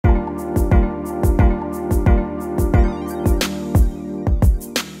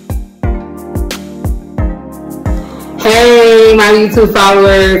YouTube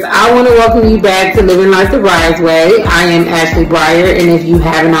followers. I want to welcome you back to Living Life the Briar's Way. I am Ashley Briar, and if you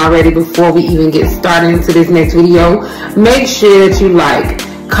haven't already, before we even get started into this next video, make sure that you like,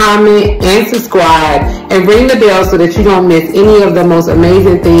 comment, and subscribe, and ring the bell so that you don't miss any of the most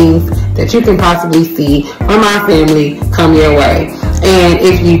amazing things that you can possibly see from our family come your way. And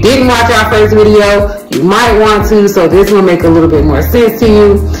if you didn't watch our first video, you might want to, so this will make a little bit more sense to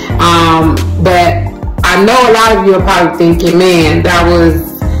you. But I know a lot of you are probably thinking, man, that was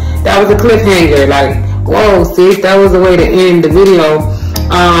a cliffhanger. Like, whoa, sis, that was a way to end the video.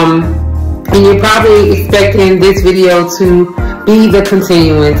 And you're probably expecting this video to be the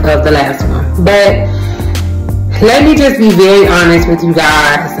continuance of the last one. But let me just be very honest with you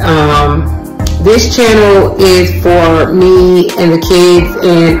guys. This channel is for me and the kids,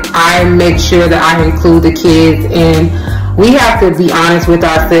 and I make sure that I include the kids, and we have to be honest with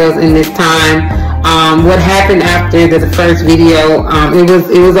ourselves in this time. What happened after the first video, it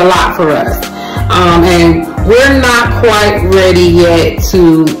was a lot for us, and we're not quite ready yet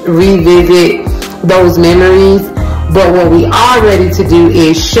to revisit those memories. But what we are ready to do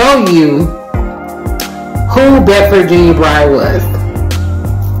is show you who Bedford Jr. Briar was.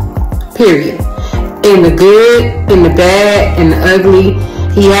 Period. In the good, in the bad, and the ugly.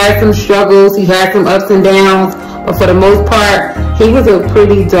 He had some struggles, he had some ups and downs, but for the most part, he was a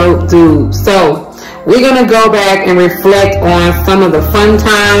pretty dope dude. So we're gonna go back and reflect on some of the fun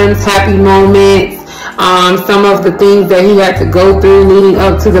times, happy moments, some of the things that he had to go through leading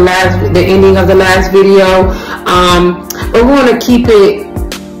up to the ending of the last video. But we want to keep it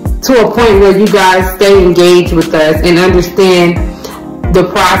to a point where you guys stay engaged with us and understand the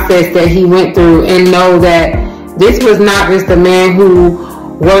process that he went through, and know that this was not just a man who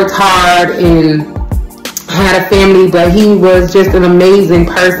worked hard and had a family, but he was just an amazing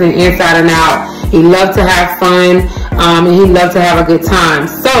person inside and out. He loved to have fun, and he loved to have a good time.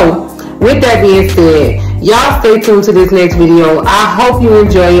 So with that being said, y'all stay tuned to this next video. I hope you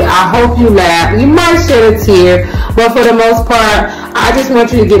enjoy it. I hope you laugh. You might shed a tear, but for the most part, I just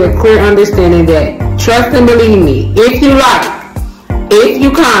want you to get a clear understanding that, trust and believe me, if you like, if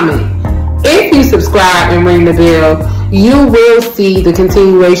you comment, if you subscribe and ring the bell, you will see the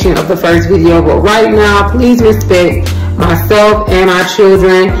continuation of the first video. But right now, please respect myself and our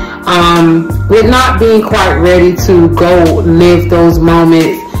children with not being quite ready to go live those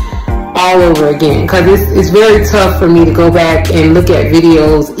moments all over again, because it's very tough for me to go back and look at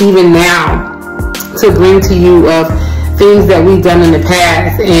videos even now to bring to you of things that we've done in the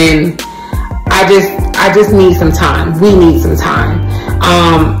past, and I just need some time. We need some time.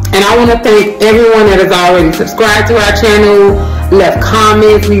 And I want to thank everyone that has already subscribed to our channel, left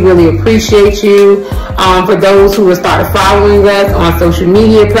comments. We really appreciate you. For those who have started following us on social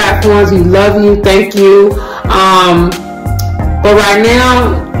media platforms, we love you. Thank you. But right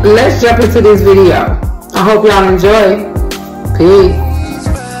now, let's jump into this video. I hope y'all enjoy. Peace.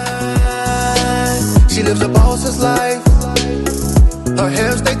 She lives a boss's life. Her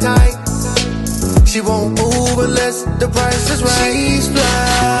hair stay tight. She won't move unless the price is right. She's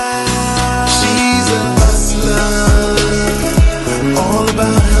fly. She's a hustler. All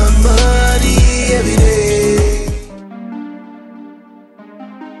about her money every day.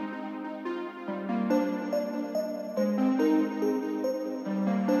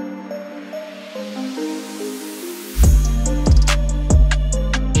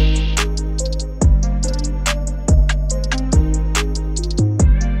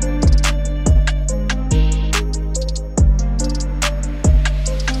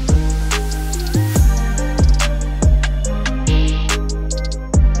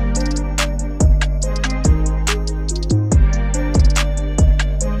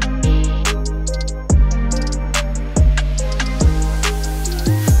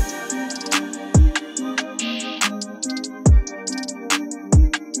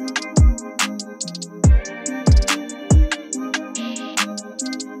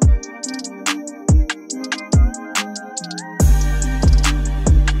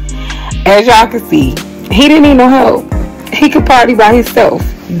 As y'all can see, he didn't need no help. He could party by himself.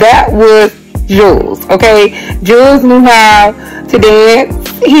 That was Jules, okay? Jules knew how to dance.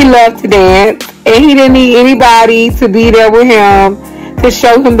 He loved to dance. And he didn't need anybody to be there with him to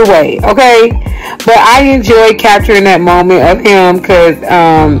show him the way, okay? But I enjoyed capturing that moment of him, because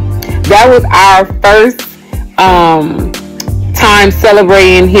that was our first time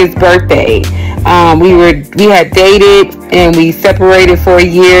celebrating his birthday. We had dated and we separated for a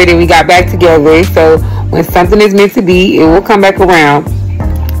year, then we got back together. So when something is meant to be, it will come back around.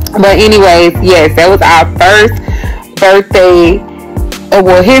 But anyways, yes, that was our first birthday,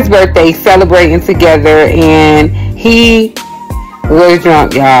 well, his birthday, celebrating together, and he was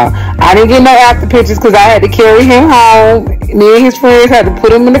drunk, y'all. I didn't get no after pictures because I had to carry him home. Me and his friends had to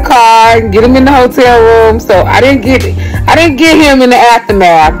put him in the car and get him in the hotel room. So I didn't get him in the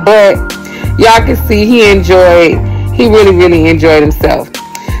aftermath. But y'all can see he really, really enjoyed himself.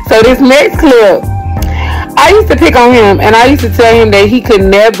 So this next clip, I used to pick on him, and I used to tell him that he could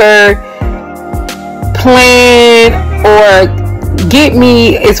never plan or get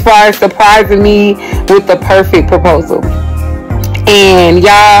me as far as surprising me with the perfect proposal. And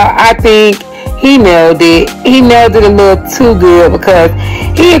y'all, I think he nailed it. He nailed it a little too good because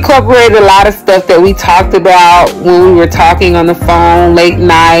he incorporated a lot of stuff that we talked about when we were talking on the phone late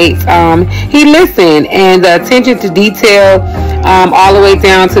nights. He listened, and the attention to detail, all the way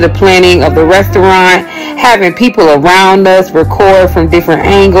down to the planning of the restaurant, having people around us record from different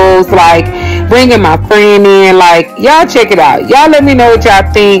angles, like bringing my friend in. Like, y'all check it out. Y'all let me know what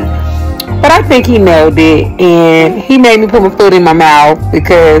y'all think. But I think he nailed it, and he made me put my foot in my mouth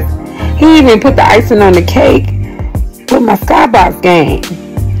because he even put the icing on the cake with my Skybox game,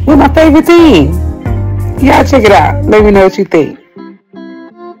 with my favorite team. Y'all check it out. Let me know what you think.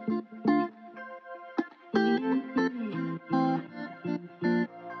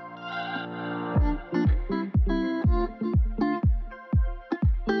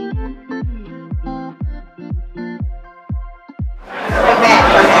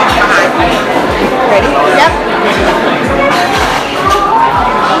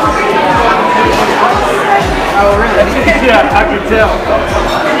 Yeah, I can tell.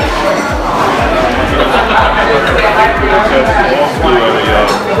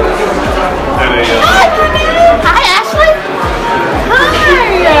 Hi, Ashley. Hi.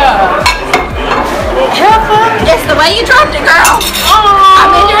 Helpful. It's the way you dropped it, girl.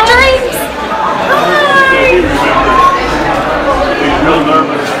 I'm in your dreams. Hi.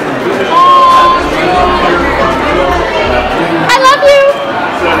 I love you.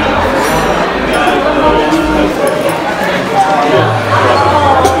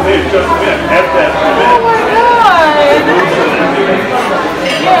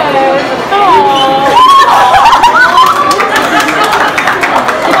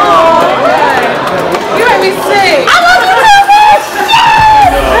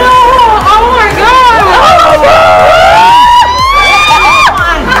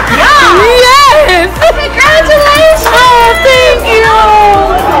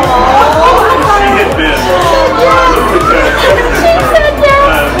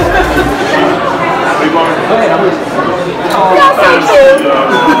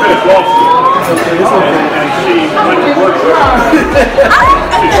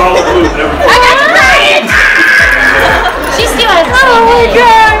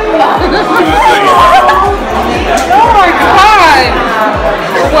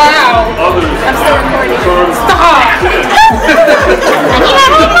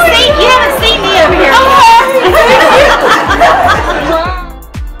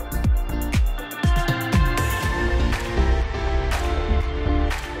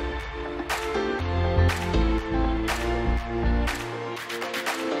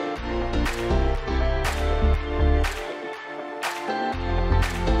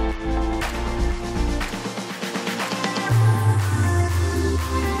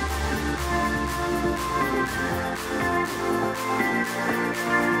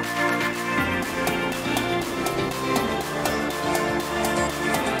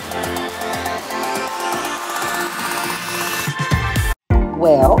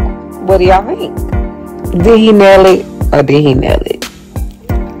 Well, what do y'all think? Did he nail it or did he nail it?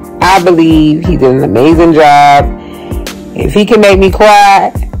 I believe he did an amazing job. If he can make me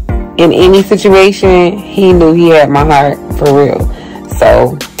cry in any situation, he knew he had my heart for real.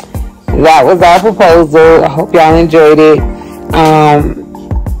 So that was our proposal. I hope y'all enjoyed it.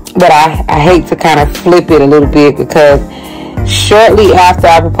 But I hate to kind of flip it a little bit because shortly after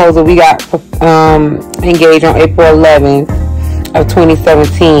our proposal, we got engaged on April 11th of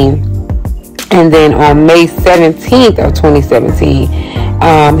 2017. And then on May 17th of 2017,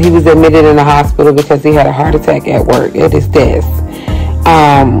 he was admitted in the hospital because he had a heart attack at work at his desk.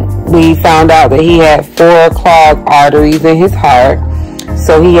 We found out that he had 4 clogged arteries in his heart.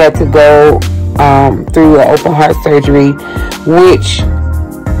 So he had to go through an open heart surgery, which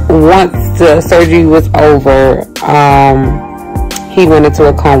once the surgery was over, he went into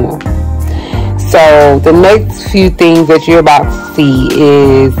a coma. So the next few things that you're about to see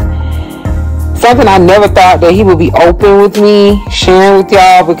is something I never thought that he would be open with me sharing with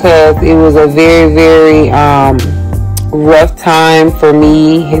y'all, because it was a very, very rough time for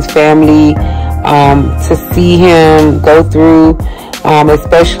me, his family, to see him go through,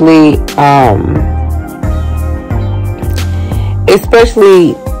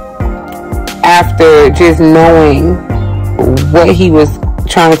 especially after just knowing what he was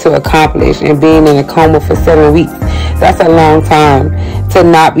trying to accomplish and being in a coma for 7 weeks. That's a long time to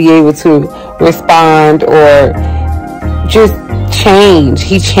not be able to respond or just change.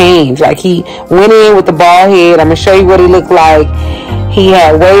 He changed. Like, he went in with the bald head. I'm gonna show you what he looked like. He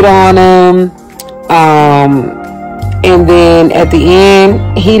had weight on him, and then at the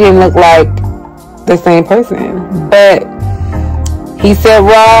end he didn't look like the same person. But he said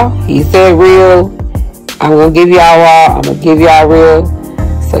raw, he said real. I'm gonna give y'all raw, I'm gonna give y'all real.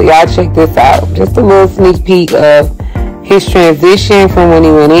 So y'all check this out. Just a little sneak peek of his transition from when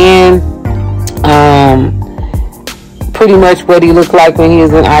he went in. Pretty much what he looked like when he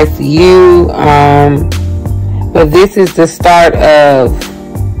was in ICU. But this is the start of,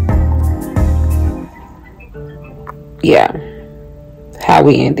 yeah, how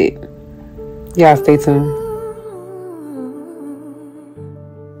we ended. Y'all stay tuned.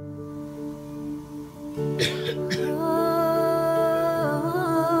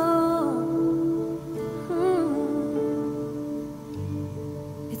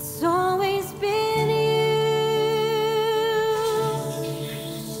 It's always been you,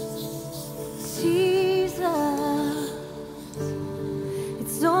 Jesus.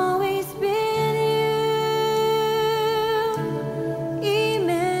 It's always been you,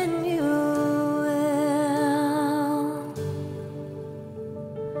 Emmanuel.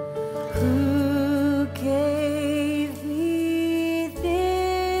 Who gave me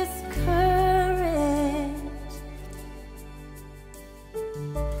this courage?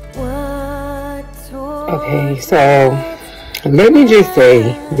 Okay, so let me just say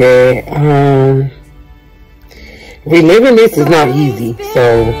that reliving this is not easy.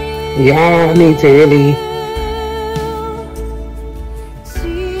 So y'all need to really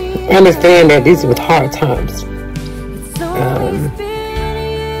understand that these were hard times.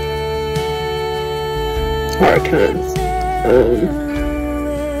 Hard times.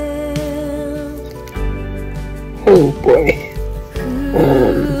 Oh boy.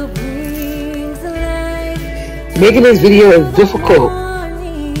 Making this video is difficult,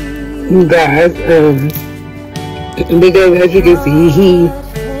 you guys, because as you can see,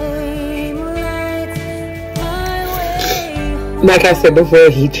 like I said before,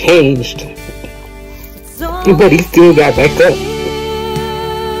 he changed, but he still got back up.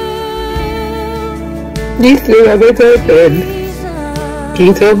 He still got back up, and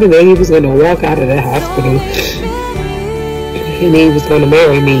he told me that he was going to walk out of the hospital, and he was going to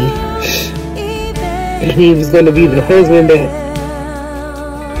marry me. And he was going to be the husband that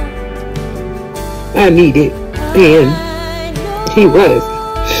I needed. And he was.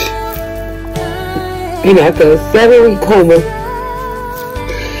 And after a 7-week coma,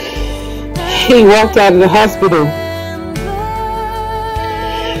 he walked out of the hospital.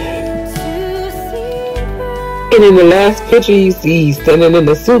 And in the last picture you see, he's standing in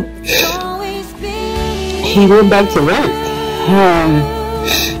the suit. He went back to work.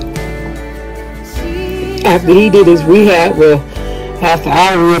 After he did his rehab, well, after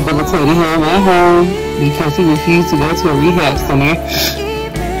I rehabilitated him at home because he refused to go to a rehab center,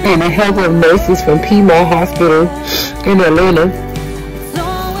 and the help of nurses from Piedmont Hospital in Atlanta,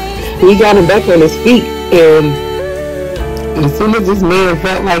 we got him back on his feet. And as soon as this man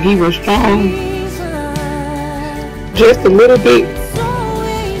felt like he was strong, just a little bit,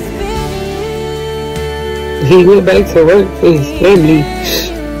 he went back to work for his family.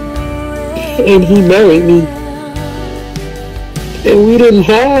 And he married me. And we didn't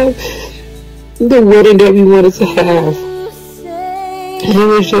have the wedding that we wanted to have. And it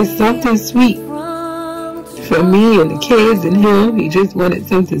was just something sweet for me and the kids and him. He just wanted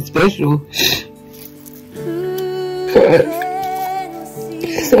something special for us.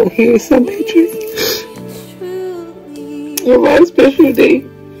 So here's some pictures of our special day.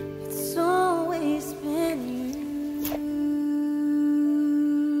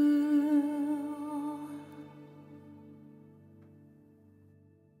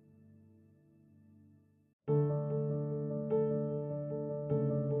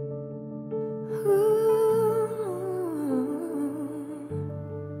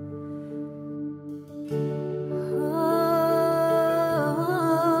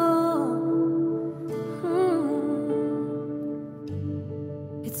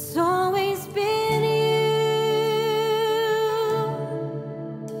 It's always been you,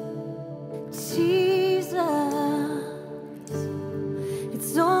 Jesus.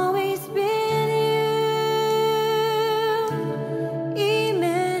 It's always been you,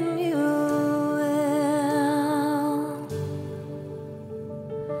 Emmanuel.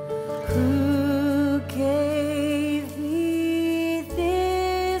 Who gave me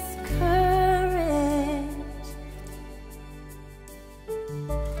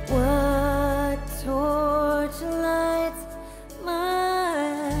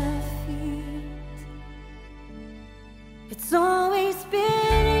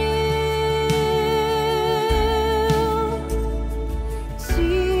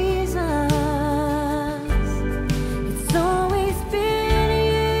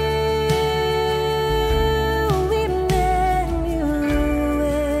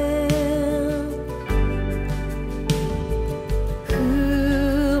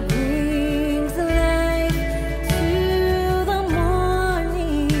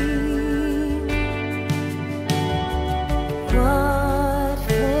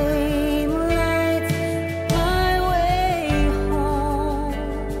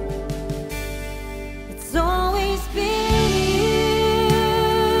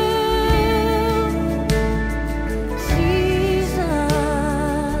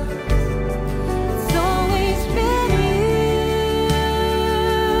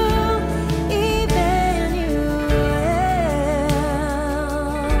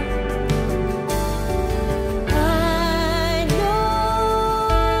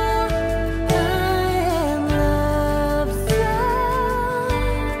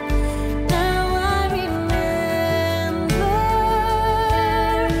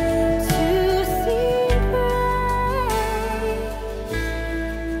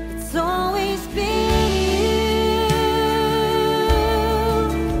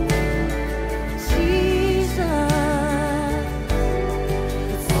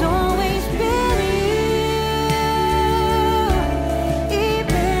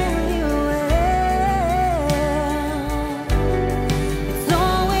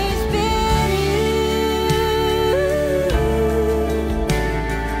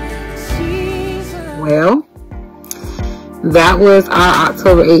that was our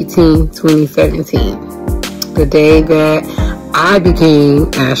October 18, 2017. The day that I became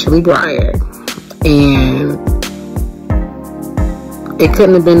Ashley Breyer. And it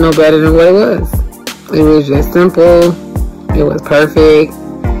couldn't have been no better than what it was. It was just simple. It was perfect.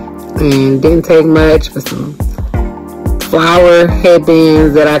 And didn't take much but some flower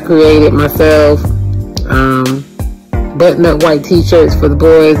headbands that I created myself. Button-up white t-shirts for the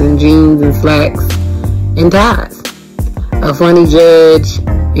boys and jeans and slacks and ties. A funny judge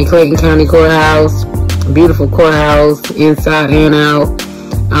in Clayton County Courthouse. A beautiful courthouse inside and out.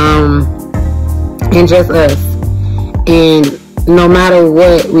 And just us. And no matter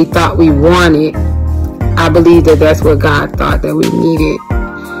what we thought we wanted, I believe that that's what God thought that we needed.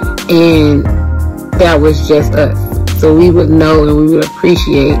 And that was just us. So we would know and we would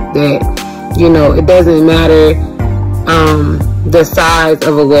appreciate that, you know, it doesn't matter the size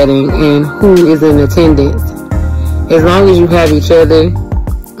of a wedding and who is in attendance. As long as you have each other,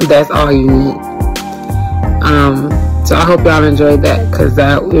 that's all you need. So I hope y'all enjoyed that, because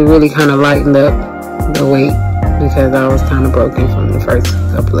it really kind of lightened up the weight, because I was kind of broken from the first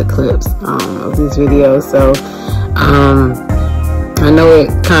couple of clips of this video. So I know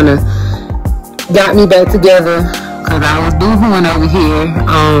it kind of got me back together, because I was boo-hooing over here.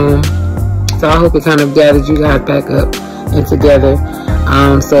 So I hope it kind of gathered you guys back up and together,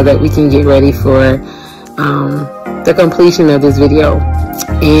 so that we can get ready for the completion of this video.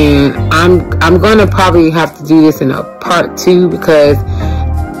 And I'm gonna probably have to do this in a part 2, because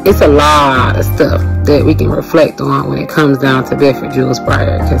it's a lot of stuff that we can reflect on when it comes down to Bedford Jules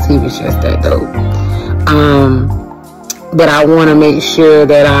Breyer, because he was just that dope. But I want to make sure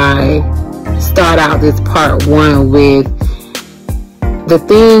that I start out this part 1 with the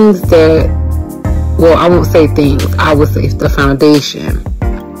things that, well, I won't say things, I would say the foundation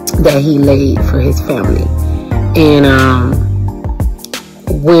that he laid for his family. And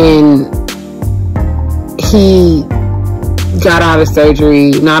when he got out of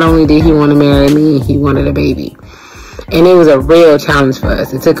surgery, not only did he want to marry me, he wanted a baby. And it was a real challenge for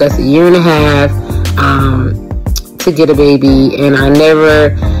us. It took us 1.5 years to get a baby, and I never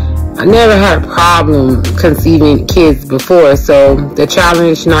had a problem conceiving kids before. So the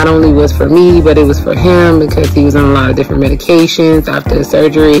challenge not only was for me, but it was for him, because he was on a lot of different medications after the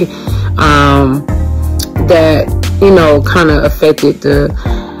surgery that, you know, kind of affected the,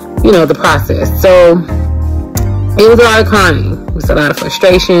 you know, the process. So it was a lot of crying, it was a lot of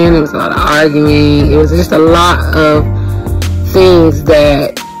frustration, it was a lot of arguing, it was just a lot of things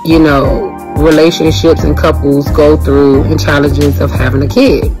that, you know, relationships and couples go through, and challenges of having a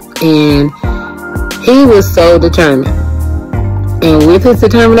kid. And he was so determined, and with his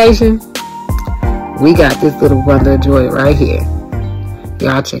determination, we got this little bundle of joy right here.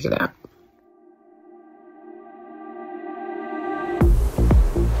 Y'all check it out.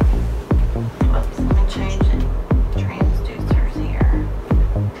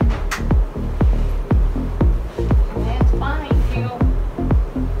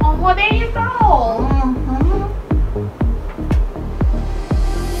 Well, there you go.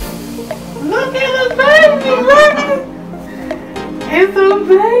 Look at the baby, look. It's a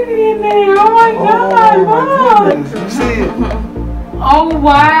baby in there. Oh my God, wow. You see it? Oh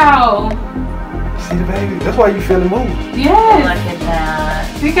wow. See the baby? That's why you feel the move. Yes. Look at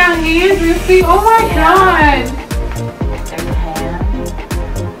that. She got hands and feet. Oh my God. There's a hand.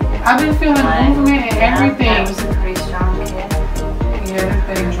 I've been feeling movement and everything. That was a pretty strong kid. Yeah,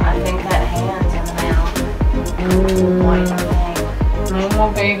 baby. I think that hand's in the mouth. What do you think? No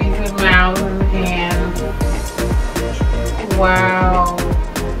more babies with mouths and hands. Wow.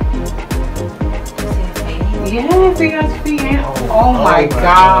 See his feet? Yes, he got feet. Oh my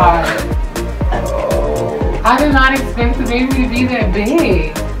God. I did not expect the baby to be that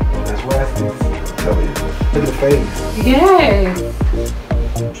big. That's why I tell you. Look at the face. Yes.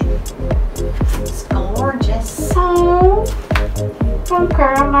 It's gorgeous. Oh. Okay,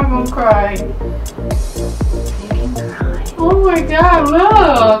 I'm not gonna cry. You can cry. Oh my God,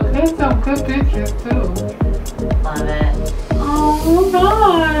 look. There's some good pictures too. Love it. Oh,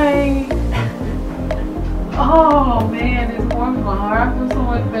 nice. Oh man, it's warmed my heart. I feel so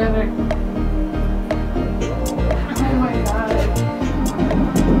much better. Oh my God.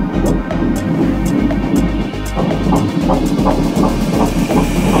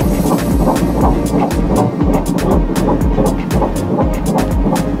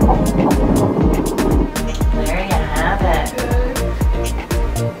 There you have it.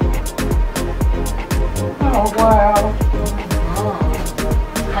 Oh wow.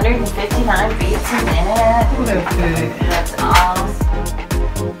 159 beats a minute. Oh, that's good. That's awesome.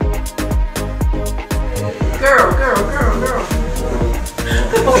 Girl.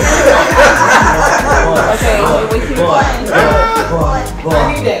 Okay, we keep playing. I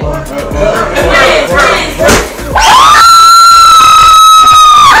need that.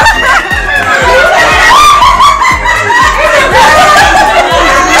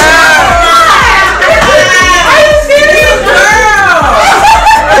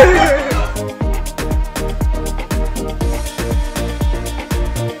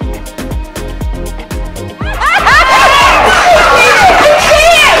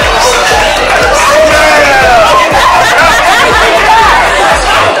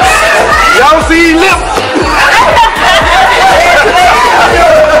 Y'all see lips?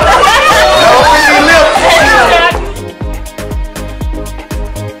 Y'all see lips?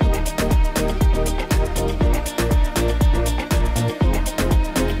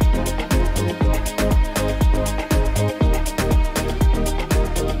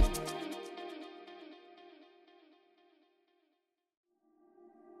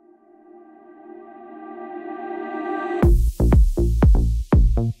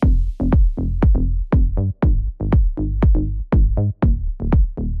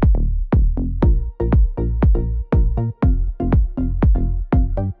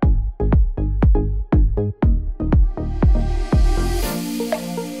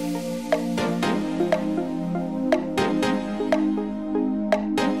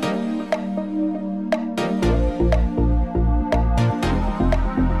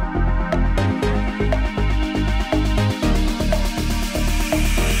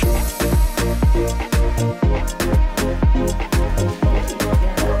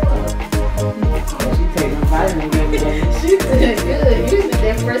 She's doing good. Usually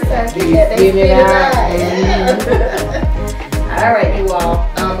that first time she had that Spit it out. Yeah. All right, you all.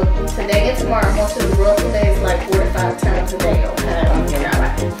 Today and tomorrow, I'm going to the girl days like 45 times a day, okay? Okay. All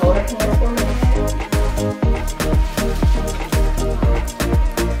right. Hold her hand for me.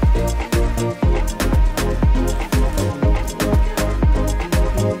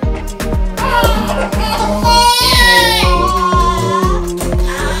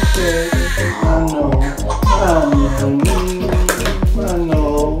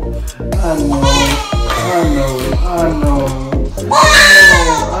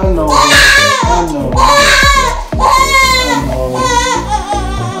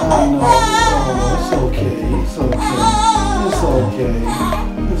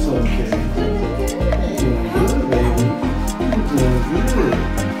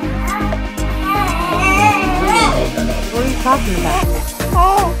 Talking about?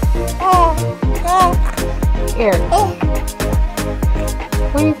 Eric,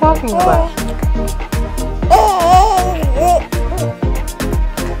 what are you talking about?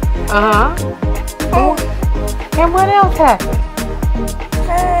 And what else happened?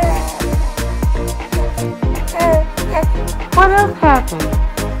 What else happened?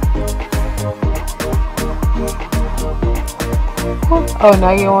 Oh,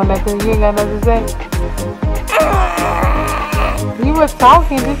 now you want nothing? You ain't got nothing to say? You was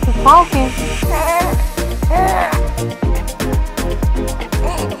talking, just was talking.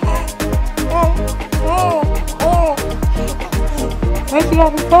 What you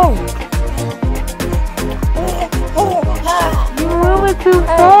got to say? You're moving too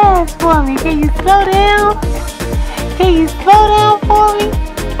fast for me. Can you slow down? Can you slow down for me?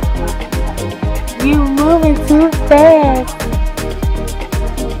 You're moving too fast.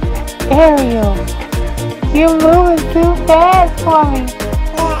 Ariel. You're moving too fast for me.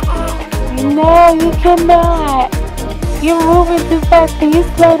 No, you cannot. You're moving too fast. Can you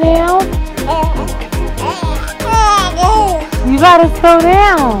slow down? You gotta slow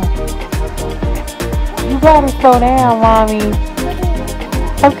down. You gotta slow down, mommy.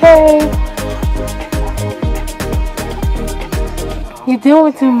 Okay. You're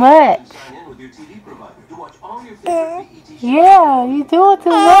doing too much. Yeah, you're doing too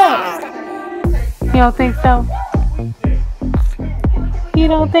much. You don't think so? You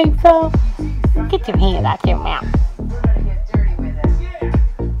don't think so? Get your hand out your mouth.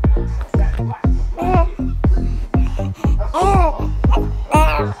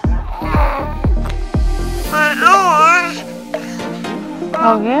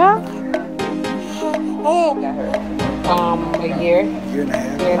 Oh yeah? A year. Year and a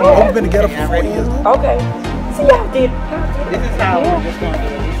half. We've been together for 4 years now. Okay. See, y'all did. This is how we're just going to do it.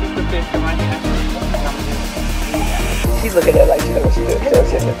 This is the picture right here. She's looking at it like she knows what she's doing.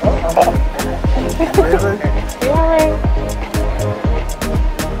 Really? You alright?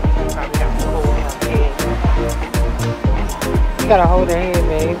 You gotta hold her hand,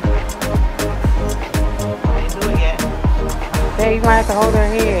 babe. I ain't doing it yet. Yeah, you might have to hold her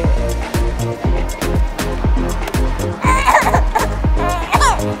hand.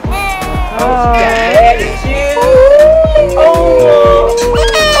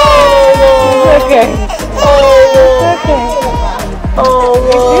 Okay.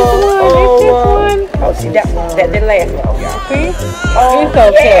 Oh, see, that didn't last long, y'all. See? Oh, it's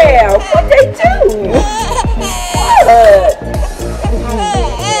okay. Yeah, what they do?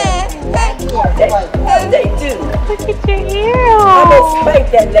 What they do? Look at your ear. I'm gonna spank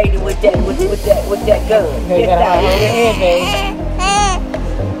that lady with that gun. You gotta hold your head, babe.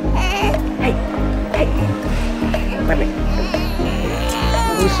 Hey. Wait a minute.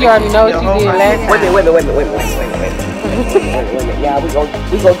 She already knows what she did last time. Wait a minute. Yeah, we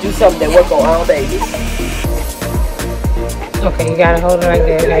gonna do something that work on all babies. Okay, you gotta hold it like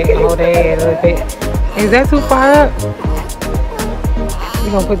that. Like hold her head a little bit. Is that too far up? You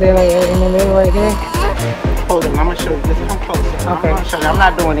gonna put that like in the middle right there? Hold on, I'm gonna show you. Just come closer. Okay. I'm gonna show you. I'm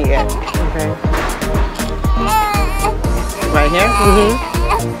not doing it yet. Okay. Right here?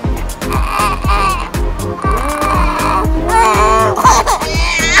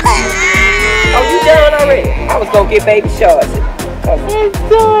 Oh, you done already? I was gonna get baby shorts. It's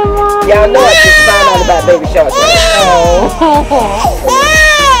doing, Mom. Y'all know I just found out about baby shorts. Right?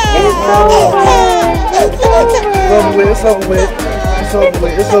 It's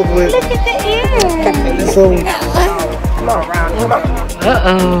over with. Look at the ears. It's over. Come on, Ronnie. Come on.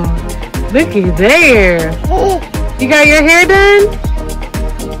 Uh-oh. Looky there. You got your hair done?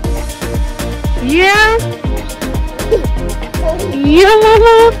 Yeah? Yeah,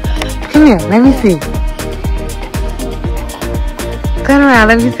 Mama? Come here, let me see. Turn around,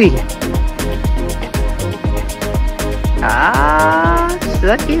 let me see. Ah,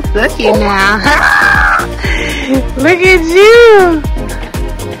 sucky now. Look at you.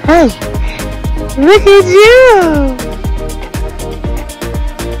 Hey, look at you.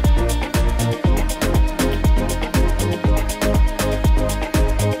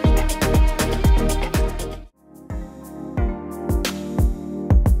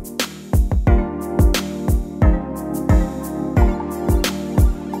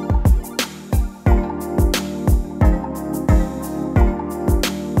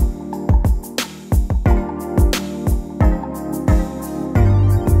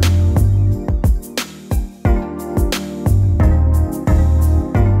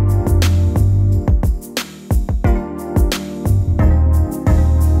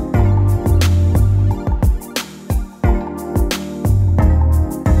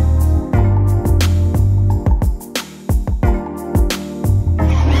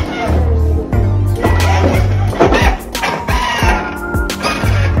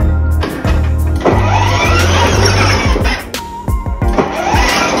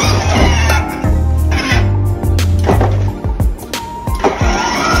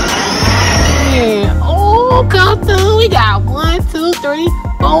 We got 1, 2, 3,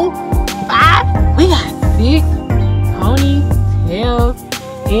 4, 5. We got 6 ponytails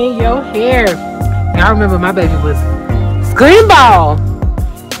in your hair. Y'all remember my baby was Scream Ball.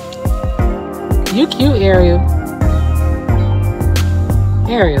 You cute, Ariel.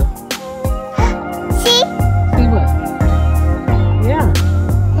 Ariel. See what? Yeah.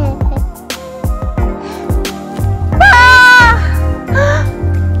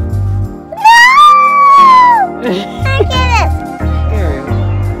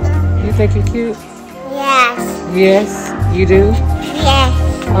 Ariel, you think you're cute? Yes. Yes, you do? Yes.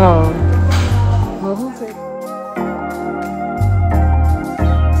 Oh. Well, who's it?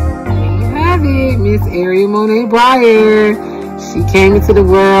 There you have it, Miss Ariel Monet Breyer. She came into the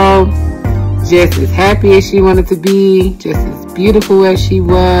world just as happy as she wanted to be, just as beautiful as she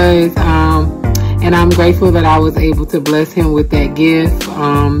was. And I'm grateful that I was able to bless him with that gift.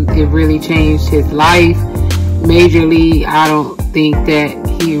 It really changed his life majorly. I don't think that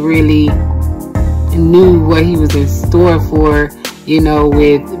he really knew what he was in store for, you know,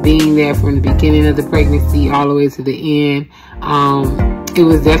 with being there from the beginning of the pregnancy all the way to the end. It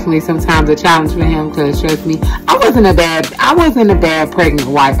was definitely sometimes a challenge for him, because trust me, I wasn't a bad pregnant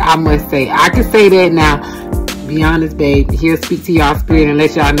wife, I must say. I can say that now. Be honest, babe. He'll speak to y'all spirit and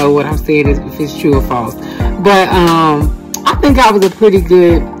let y'all know what I'm saying is, if it's true or false. But I think I was a pretty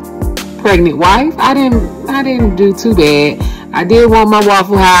good pregnant wife. I didn't do too bad. I did want my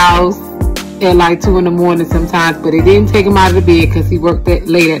Waffle House at like 2 in the morning sometimes, but it didn't take him out of the bed because he worked that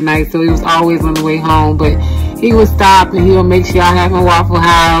late at night, so he was always on the way home. But he would stop and he would make sure I had my Waffle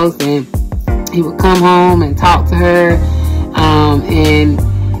House, and he would come home and talk to her. And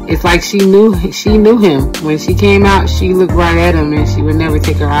it's like she knew him. When she came out, she looked right at him and she would never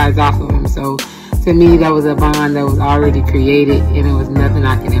take her eyes off of him. So to me, that was a bond that was already created, and it was nothing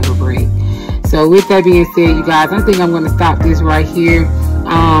I could ever break. So with that being said, you guys, I think I'm going to stop this right here.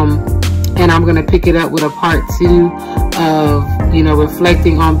 And I'm going to pick it up with a part 2 of, you know,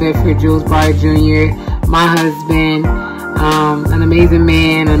 reflecting on Bedford Jules Briar Jr., my husband, an amazing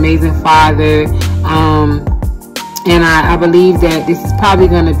man, an amazing father. And I believe that this is probably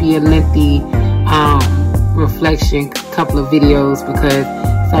going to be a lengthy reflection, couple of videos, because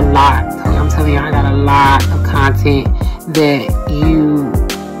it's a lot. I'm telling you, I got a lot of content that you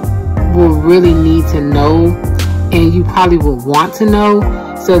will really need to know, and you probably will want to know,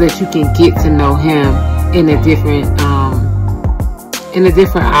 so that you can get to know him in a different eye,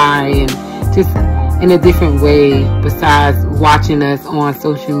 and just in a different way, besides watching us on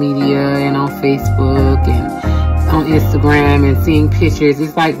social media and on Facebook and on Instagram and seeing pictures.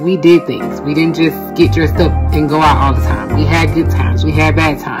 It's like we did things. We didn't just get dressed up and go out all the time. We had good times. We had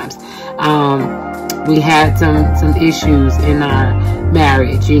bad times. We had some issues in our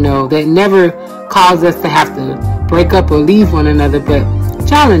marriage, you know, that never caused us to have to break up or leave one another, but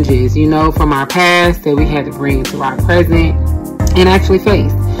challenges, you know, from our past that we had to bring into our present and actually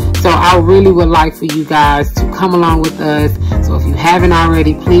face. So I really would like for you guys to come along with us. So if you haven't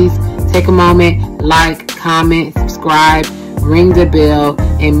already, please take a moment, like, comment, subscribe, ring the bell,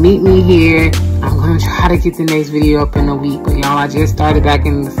 and meet me here. I'm going to try to get the next video up in a week, but y'all, I just started back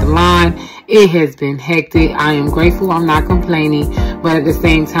in the salon. It has been hectic. I am grateful. I'm not complaining, but at the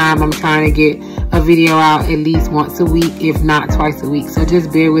same time, I'm trying to get a video out at least once a week, if not twice a week. So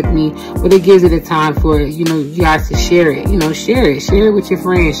just bear with me, but it gives it a time for, you know, you guys to share it. You know, share it with your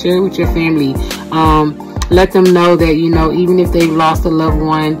friends, share it with your family. Let them know that, you know, even if they've lost a loved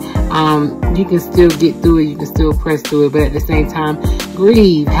one, you can still get through it. You can still press through it. But at the same time,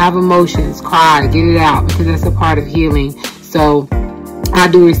 grieve, have emotions, cry, get it out, because that's a part of healing. So I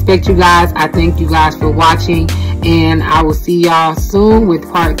do respect you guys. I thank you guys for watching. And I will see y'all soon with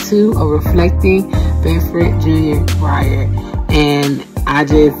part 2 of Reflecting Bedford Jr. Briar. And I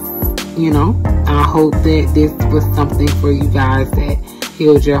just, you know, I hope that this was something for you guys that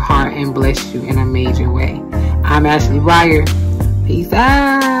healed your heart and blessed you in a major way. I'm Ashley Briar. Peace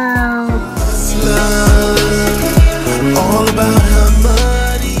out. All about her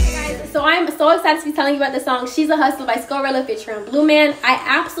money. Hey guys, so I'm so excited to be telling you about the song She's a Hustler by Scorilla featuring Blue Man. I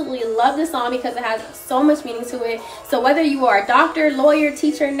absolutely love this song because it has so much meaning to it. So whether you are a doctor, lawyer,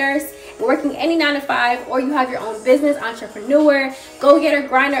 teacher, nurse, working any 9 to 5, or you have your own business, entrepreneur, go-getter,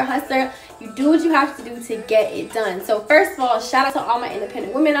 grinder, hustler, you do what you have to do to get it done. So first of all, shout out to all my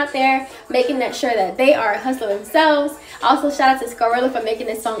independent women out there, making sure that they are a hustler themselves. Also, shout out to Scorilla for making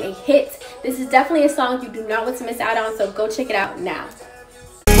this song a hit. This is definitely a song you do not want to miss out on, so go check it out now.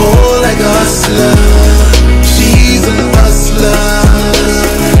 Oh, like a hustler.